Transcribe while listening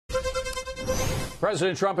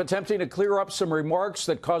President Trump attempting to clear up some remarks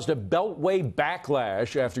that caused a Beltway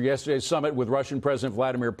backlash after yesterday's summit with Russian President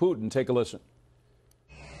Vladimir Putin. Take a listen.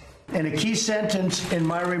 In a key sentence in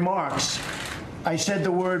my remarks, I said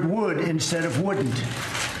the word would instead of wouldn't.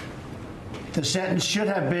 The sentence should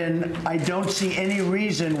have been, I don't see any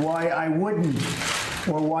reason why I wouldn't,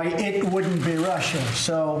 or why it wouldn't be Russia.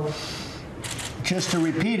 So, just to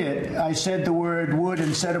repeat it, I said the word would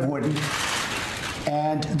instead of wouldn't.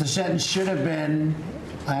 And the sentence should have been,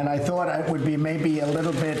 and I thought it would be maybe a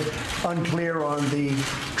little bit unclear on the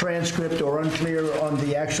transcript or unclear on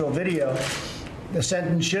the actual video. The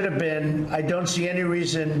sentence should have been, I don't see any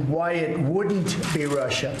reason why it wouldn't be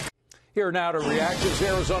Russia. Here now to react is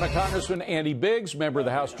Arizona Congressman Andy Biggs, member of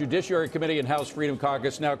the House Judiciary Committee and House Freedom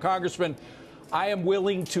Caucus. Now, Congressman, I am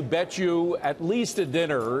willing to bet you at least a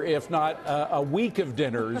dinner, if not a week of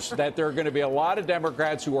dinners, that there are going to be a lot of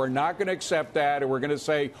Democrats who are not going to accept that, who are going to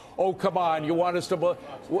say, oh, come on, you want us to...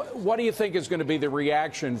 What do you think is going to be the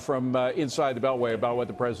reaction from inside the Beltway about what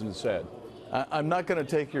the president said? I'm not going to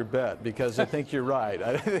take your bet because I think you're right.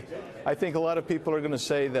 I think a lot of people are going to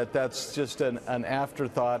say that that's just an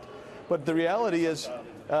afterthought. But the reality is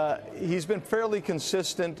he's been fairly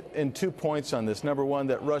consistent in 2 points on this. Number one,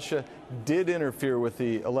 that Russia did interfere with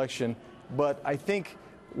the election. But I think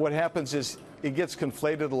what happens is it gets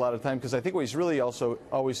conflated a lot of time because I think what he's really also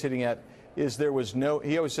always hitting at is there was no,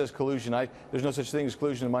 he always says collusion. There's no such thing as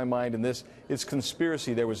collusion in my mind in this. It's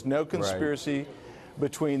conspiracy. There was no conspiracy. Right.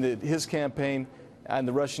 Between his campaign and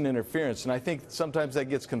the Russian interference. And I think sometimes that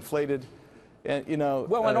gets conflated. And, you know,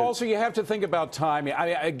 well, and also you have to think about timing.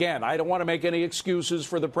 Again, I don't want to make any excuses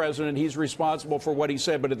for the president. He's responsible for what he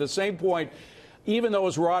said. But at the same point, even though it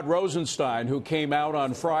was Rod Rosenstein who came out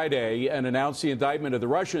on Friday and announced the indictment of the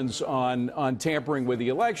Russians on tampering with the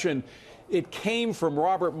election, it came from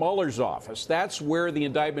Robert Mueller's office. That's where the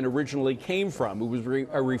indictment originally came from. It was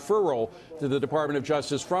a referral to the Department of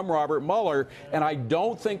Justice from Robert Mueller. And I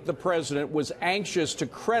don't think the president was anxious to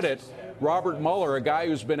credit Robert Mueller, a guy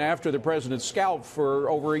who's been after the president's scalp for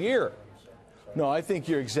over a year. No, I think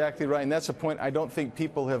you're exactly right. And that's a point I don't think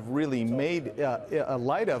people have really made a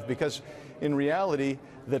light of, because in reality,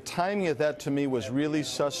 the timing of that to me was really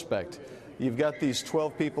suspect. You've got these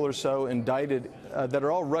 12 people or so indicted that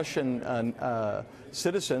are all Russian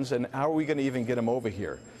citizens, and how are we going to even get them over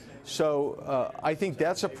here? So I think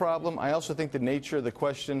that's a problem. I also think the nature of the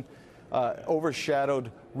question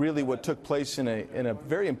overshadowed really what took place in a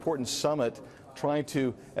very important summit, trying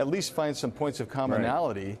to at least find some points of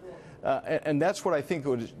commonality. Right. And that's what I think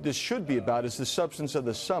this should be about, is the substance of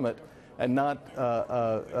the summit, and not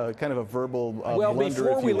kind of a verbal well, blunder,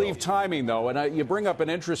 before we leave timing, though, and you bring up an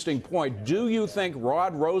interesting point, do you think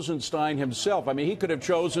Rod Rosenstein himself, I mean, he could have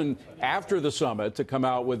chosen after the summit to come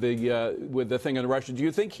out with the thing on the Russians. Do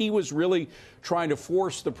you think he was really trying to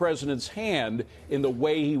force the president's hand in the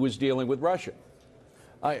way he was dealing with Russia?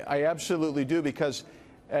 I absolutely do, because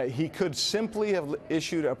he could simply have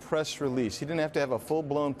issued a press release. He didn't have to have a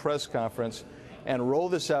full-blown press conference and roll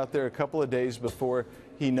this out there a couple of days before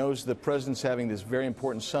he knows the president's having this very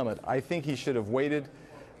important summit. I think he should have waited.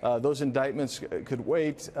 Those indictments could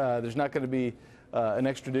wait. There's not going to be an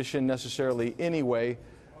extradition necessarily anyway.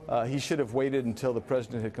 He should have waited until the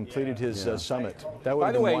president had completed his summit. That would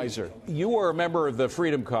have been wiser. By the way, you are a member of the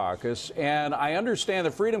Freedom Caucus, and I understand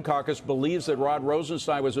the Freedom Caucus believes that Rod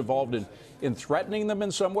Rosenstein was involved in threatening them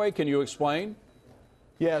in some way. Can you explain?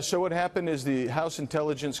 Yeah, so what happened is the House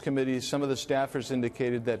Intelligence Committee, some of the staffers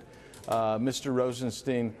indicated that Mr.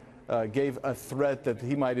 Rosenstein gave a threat that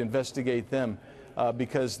he might investigate them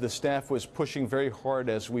because the staff was pushing very hard,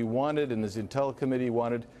 as we wanted and as the Intel Committee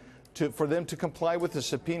wanted, for them to comply with the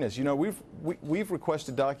subpoenas. You know, we've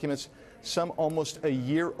requested documents, some almost a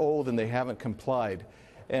year old, and they haven't complied.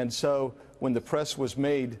 And so when the press was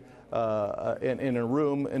made in a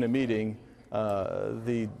room, in a meeting,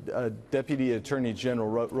 the Deputy Attorney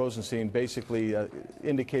General Rosenstein basically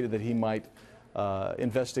indicated that he might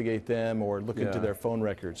investigate them or look into their phone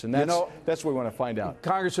records. And that's what we want to find out.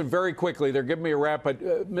 Congressman, very quickly, they're giving me a wrap, but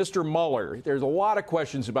Mr. Mueller, there's a lot of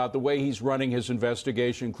questions about the way he's running his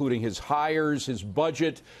investigation, including his hires, his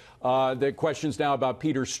budget. There are questions now about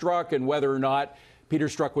Peter Strzok and whether or not Peter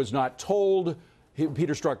Strzok was not told.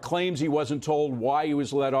 Peter Strzok claims he wasn't told why he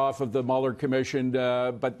was let off of the Mueller commission,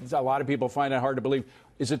 but a lot of people find that hard to believe.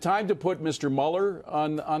 Is it time to put Mr. Mueller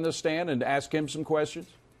on the stand and ask him some questions?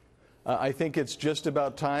 I think it's just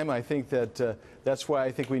about time. I think that that's why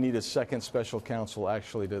I think we need a second special counsel,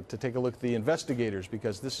 actually, to take a look at the investigators,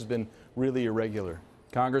 because this has been really irregular.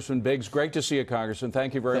 Congressman Biggs, great to see you, Congressman.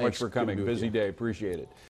 Thank you very much for coming. Busy day. Appreciate it.